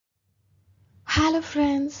Hello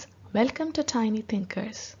friends, welcome to Tiny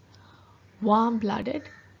Thinkers. Warm-blooded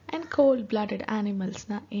and cold-blooded animals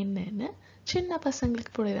na என்னன்னு சின்ன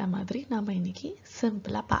பசங்களுக்கு புரியுற மாதிரி நாம இன்னைக்கு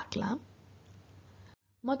சிம்பிளா பார்க்கலாம்.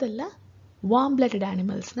 முதல்ல warm-blooded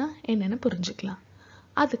animalsனா என்னன்னு புரிஞ்சுக்கலாம்.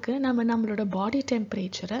 அதுக்கு நம்மளோட பாடி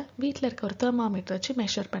டெம்பரேச்சரை வீட்ல இருக்க ஒரு தெர்மோமீட்டர் வச்சு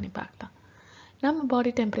மெஷர் பண்ணி பார்க்கலாம். நம்ம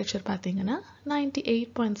பாடி டெம்பரேச்சர் பார்த்தீங்கன்னா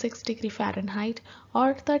 98.6 degree Fahrenheit or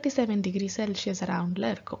 37 degree Celsius அரவுண்ட்ல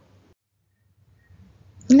இருக்கும்.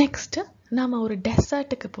 நெக்ஸ்ட் நாம ஒரு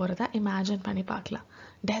டெசர்ட்டுக்கு போகிறதா இமேஜின் பண்ணி பார்க்கலாம்.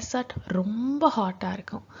 டெசர்ட் ரொம்ப ஹாட்டாக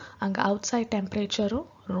இருக்கும், அங்கே அவுட் சைட் டெம்பரேச்சரும்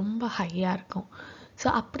ரொம்ப ஹையாக இருக்கும். ஸோ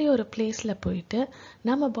அப்படி ஒரு பிளேஸில் போயிட்டு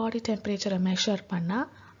நம்ம பாடி டெம்பரேச்சரை மெஷர் பண்ணால்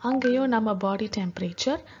அங்கேயும் நம்ம பாடி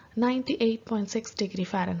டெம்பரேச்சர் 98.6 degree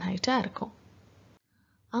Fahrenheit-ஆக இருக்கும்.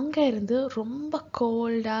 அங்கே இருந்து ரொம்ப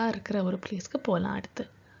கோல்டாக இருக்கிற ஒரு பிளேஸ்க்கு போகலாம். அடுத்து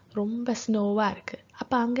ரொம்ப ஸ்னோவாக இருக்குது,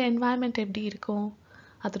 அப்போ அங்கே என்வாயன்மெண்ட் எப்படி இருக்கும்?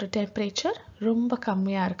 அதோட டெம்பரேச்சர் ரொம்ப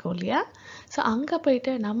கம்மியாக இருக்கும் இல்லையா? ஸோ அங்கே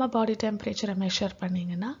போயிட்டு நம்ம பாடி டெம்பரேச்சரை மெஷர்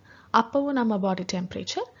பண்ணிங்கன்னா அப்போவும் நம்ம பாடி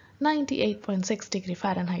டெம்பரேச்சர் 98.6 degree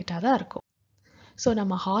Fahrenheit-ஆக தான் இருக்கும். ஸோ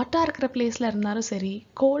நம்ம ஹாட்டாக இருக்கிற பிளேஸில் இருந்தாலும் சரி,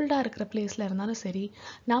 கோல்டாக இருக்கிற பிளேஸில் இருந்தாலும் சரி,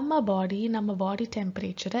 நம்ம பாடி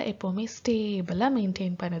டெம்பரேச்சரை எப்போவுமே ஸ்டேபிளாக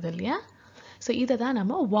மெயின்டைன் பண்ணுது இல்லையா? ஸோ இதை தான்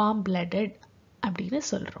நம்ம warm-blooded அப்படின்னு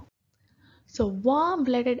சொல்கிறோம். ஸோ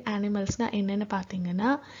warm-blooded animalsனா என்னென்னு பார்த்தீங்கன்னா,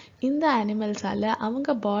 இந்த அனிமல்ஸால்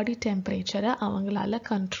அவங்க பாடி டெம்பரேச்சரை அவங்களால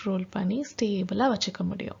கண்ட்ரோல் பண்ணி ஸ்டேபிளாக வச்சுக்க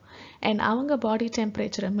முடியும். அண்ட் அவங்க பாடி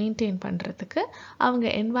டெம்பரேச்சரை மெயின்டைன் பண்ணுறதுக்கு அவங்க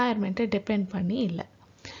என்வாயர்மெண்ட்டை டிபெண்ட் பண்ணி இல்லை.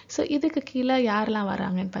 ஸோ இதுக்கு கீழே யாரெல்லாம்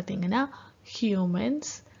வராங்கன்னு பார்த்தீங்கன்னா,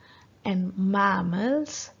 humans and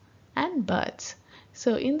mammals and birds.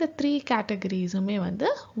 So இந்த 3 கேட்டகரிஸுமே வந்து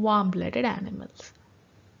warm-blooded animals.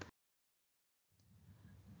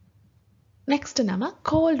 நெக்ஸ்ட் நம்ம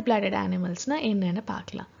கோல்ட்-blooded animalsனா என்னன்னு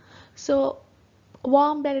பார்க்கலாம். ஸோ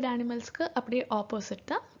warm-blooded animalsக்கு அப்படியே ஆப்போசிட்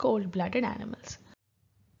தான் cold-blooded animals.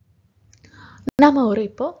 நம்ம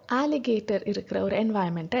இப்போ alligator இருக்கிற ஒரு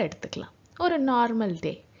என்வாயன்மெண்ட்டை எடுத்துக்கலாம். ஒரு நார்மல்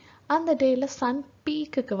டே, அந்த டேயில் Sun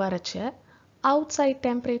பீக்குக்கு வரச்ச out side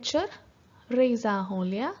temperature rice ஆகும்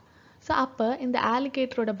இல்லையா? ஸோ அப்போ இந்த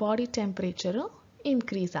alligatorோட பாடி டெம்பரேச்சரும்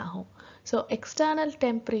இன்க்ரீஸ் ஆகும். ஸோ எக்ஸ்டர்னல்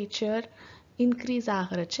டெம்பரேச்சர் இன்க்ரீஸ்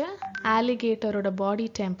ஆகிறச்ச alligatorோட பாடி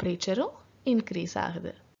டெம்பரேச்சரும் இன்க்ரீஸ்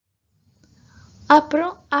ஆகுது.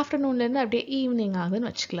 அப்புறம் ஆஃப்டர்நூன்லேருந்து அப்படியே ஈவினிங் ஆகுதுன்னு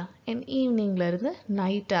வச்சுக்கலாம். அண்ட் ஈவினிங்லேருந்து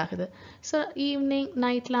நைட் ஆகுது. ஸோ ஈவினிங்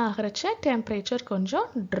நைட்லாம் ஆகிறச்ச டெம்பரேச்சர் கொஞ்சம்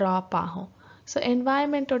ட்ராப் ஆகும். ஸோ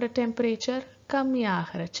என்வாயன்மெண்ட்டோட டெம்பரேச்சர்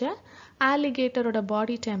கம்மியாகிறச்ச alligatorோட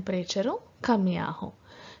பாடி டெம்பரேச்சரும் கம்மியாகும்.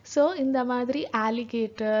 ஸோ இந்த மாதிரி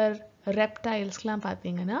alligator ரெப்டைல்ஸ்லாம்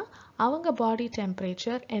பார்த்தீங்கன்னா அவங்க பாடி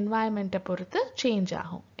டெம்பரேச்சர் என்வாயன்மெண்ட்டை பொறுத்து சேஞ்ச்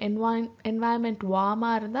ஆகும். என்வாயன்மெண்ட்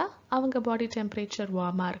வார்மாக இருந்தால் அவங்க பாடி டெம்பரேச்சர்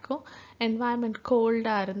வார்மாக இருக்கும். என்வாயன்மெண்ட்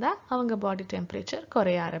கோல்டாக இருந்தால் அவங்க பாடி டெம்பரேச்சர்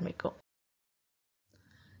குறைய ஆரம்பிக்கும்.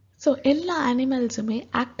 ஸோ எல்லா அனிமல்ஸுமே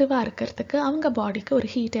ஆக்டிவாக இருக்கிறதுக்கு அவங்க பாடிக்கு ஒரு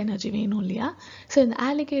ஹீட் எனர்ஜி வேணும் இல்லையா? ஸோ இந்த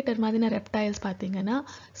alligator மாதிரின ரெப்டைல்ஸ் பார்த்தீங்கன்னா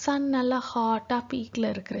சன் நல்லா ஹாட்டாக பீக்கில்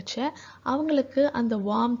இருக்கிறச்ச அவங்களுக்கு அந்த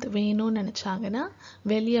வார்ம்த் வேணும்னு நினச்சாங்கன்னா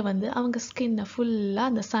வெளியே வந்து அவங்க ஸ்கின்னை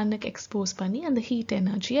ஃபுல்லாக அந்த சன்னுக்கு எக்ஸ்போஸ் பண்ணி அந்த ஹீட்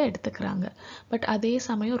எனர்ஜியை எடுத்துக்கிறாங்க. பட் அதே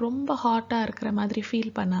சமயம் ரொம்ப ஹாட்டாக இருக்கிற மாதிரி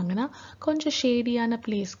ஃபீல் பண்ணாங்கன்னா கொஞ்சம் ஷேடியான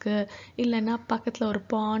பிளேஸ்க்கு இல்லைன்னா பக்கத்தில் ஒரு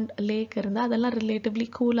பாண்ட் லேக் இருந்தால் அதெல்லாம் ரிலேட்டிவ்லி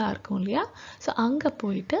கூலாக இருக்கும் இல்லையா? ஸோ அங்கே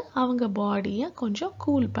போயிட்டு அவங்க பாடியை கொஞ்சம்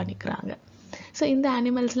கூல் பண்ணிக்கிறாங்க. ஸோ இந்த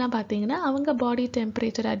அனிமல்ஸ்லாம் பார்த்தீங்கன்னா அவங்க பாடி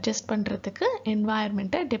டெம்பரேச்சர் அட்ஜஸ்ட் பண்ணுறதுக்கு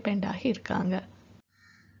என்வாயர்மெண்ட்டை டிபெண்ட் ஆகி இருக்காங்க.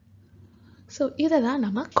 ஸோ இதை தான்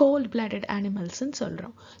நம்ம cold-blooded animalsன்னு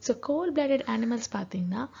சொல்கிறோம். ஸோ cold-blooded animals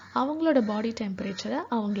பார்த்தீங்கன்னா அவங்களோட பாடி டெம்பரேச்சரை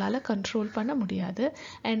அவங்களால கண்ட்ரோல் பண்ண முடியாது.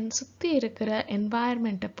 அண்ட் சுற்றி இருக்கிற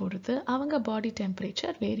என்வாயர்மெண்ட்டை பொறுத்து அவங்க பாடி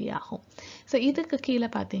டெம்பரேச்சர் வேரி ஆகும். ஸோ இதுக்கு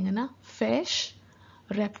கீழே பார்த்தீங்கன்னா fish,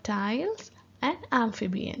 reptiles and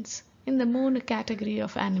amphibians. இந்த 3 கேட்டகரி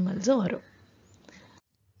ஆஃப் அனிமல்ஸும் வரும்.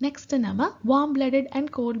 நெக்ஸ்ட் நம்ம warm-blooded and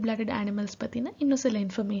cold-blooded animals பற்றின இன்னும் சில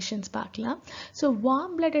இன்ஃபர்மேஷன்ஸ் பார்க்கலாம். ஸோ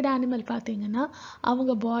warm-blooded animal பார்த்தீங்கன்னா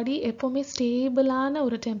அவங்க பாடி எப்போவுமே ஸ்டேபிளான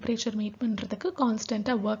ஒரு டெம்பரேச்சர் மீட் பண்ணுறதுக்கு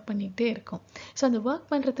கான்ஸ்டண்ட்டாக ஒர்க் பண்ணிகிட்டே இருக்கும். ஸோ அந்த ஒர்க்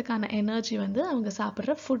பண்ணுறதுக்கான எனர்ஜி வந்து அவங்க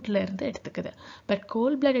சாப்பிட்ற ஃபுட்லேருந்து எடுத்துக்குது. பட்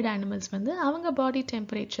cold-blooded animals வந்து அவங்க பாடி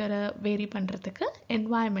டெம்பரேச்சரை வேரி பண்ணுறதுக்கு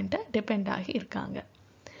என்வாயன்மெண்ட்டை டிபெண்ட் ஆகி இருக்காங்க.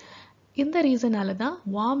 இந்த ரீசனால தான்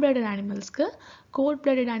warm-blooded animalsக்கு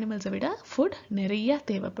cold-blooded animalஸை விட ஃபுட் நிறைய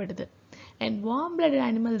தேவைப்படுது. அண்ட் warm-blooded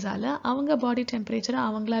animalஸால் அவங்க பாடி டெம்பரேச்சரை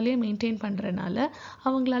அவங்களாலே மெயின்டைன் பண்ணுறதுனால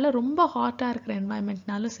அவங்களால ரொம்ப ஹாட்டாக இருக்கிற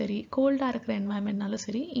என்வாயன்மெண்ட்னாலும் சரி, கோல்டாக இருக்கிற என்வாயன்மெண்ட்னாலும்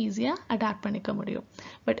சரி ஈஸியாக அடாப்ட் பண்ணிக்க முடியும்.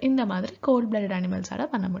 பட் இந்த மாதிரி cold-blooded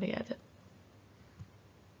animalஸால் பண்ண முடியாது.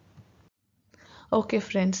 ஓகே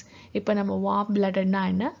ஃப்ரெண்ட்ஸ், இப்போ நம்ம வார்ம் பிளட்டட்னா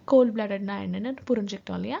என்ன, கோல்ட் பிளட்டட்னா என்னன்னு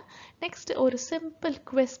புரிஞ்சுக்கிட்டோம் இல்லையா? நெக்ஸ்ட் ஒரு சிம்பிள்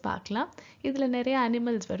குவிஸ் பார்க்கலாம். இதில் நிறைய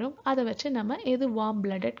அனிமல்ஸ் வரும், அதை வச்சு நம்ம எது வார்ம்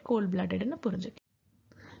பிளட்டட் கோல்ட் பிளட்டட்னு புரிஞ்சுக்கலாம்.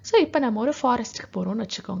 ஸோ இப்போ நம்ம ஒரு ஃபாரஸ்ட்டுக்கு போகிறோம்னு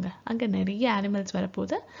வச்சுக்கோங்க. அங்கே நிறைய அனிமல்ஸ்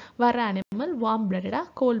வரப்போகுது. வர அனிமல் வார்ம் பிளட்டடா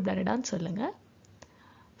கோல்ட் பிளட்டடான்னு சொல்லுங்கள்.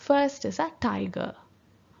 First is a tiger.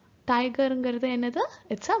 டைகருங்கிறது என்னது?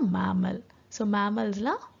 It's a mammal. So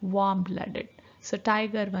மேமல்ஸ்லாம் warm blooded. So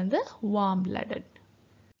tiger வந்து வார்ம் பிளட்டட்.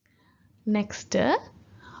 நெக்ஸ்ட்டு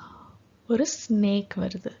ஒரு ஸ்னேக்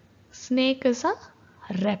வருது. Snake is a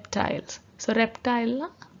reptiles. So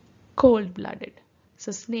ரெப்டைல்லாம் gold blooded.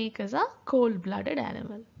 So snake is a gold blooded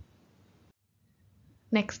animal.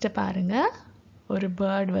 Next பாருங்க, ஒரு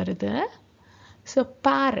bird வருது. So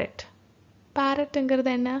farad.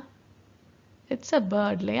 பேரட்டுங்கிறது என்ன? It's a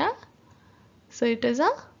bird இல்லையா? So it is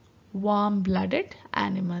a warm blooded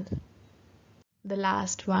animal. The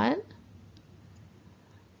last one,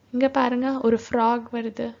 இங்க பாருங்க ஒரு frog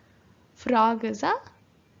வருது. Frog is a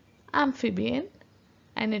amphibian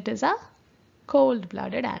and it is a cold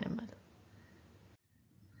blooded animal.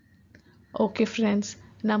 Okay friends,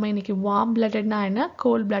 நம்ம இன்னைக்கு warm bloodedனா என்ன,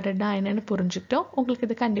 cold bloodedனா என்னன்னு புரிஞ்சுக்கிட்டோம். உங்களுக்கு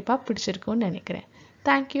இது கண்டிப்பா பிடிச்சிருக்கும்னு நினைக்கிறேன்.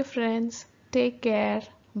 Thank you friends. Take care.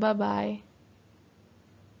 Bye bye.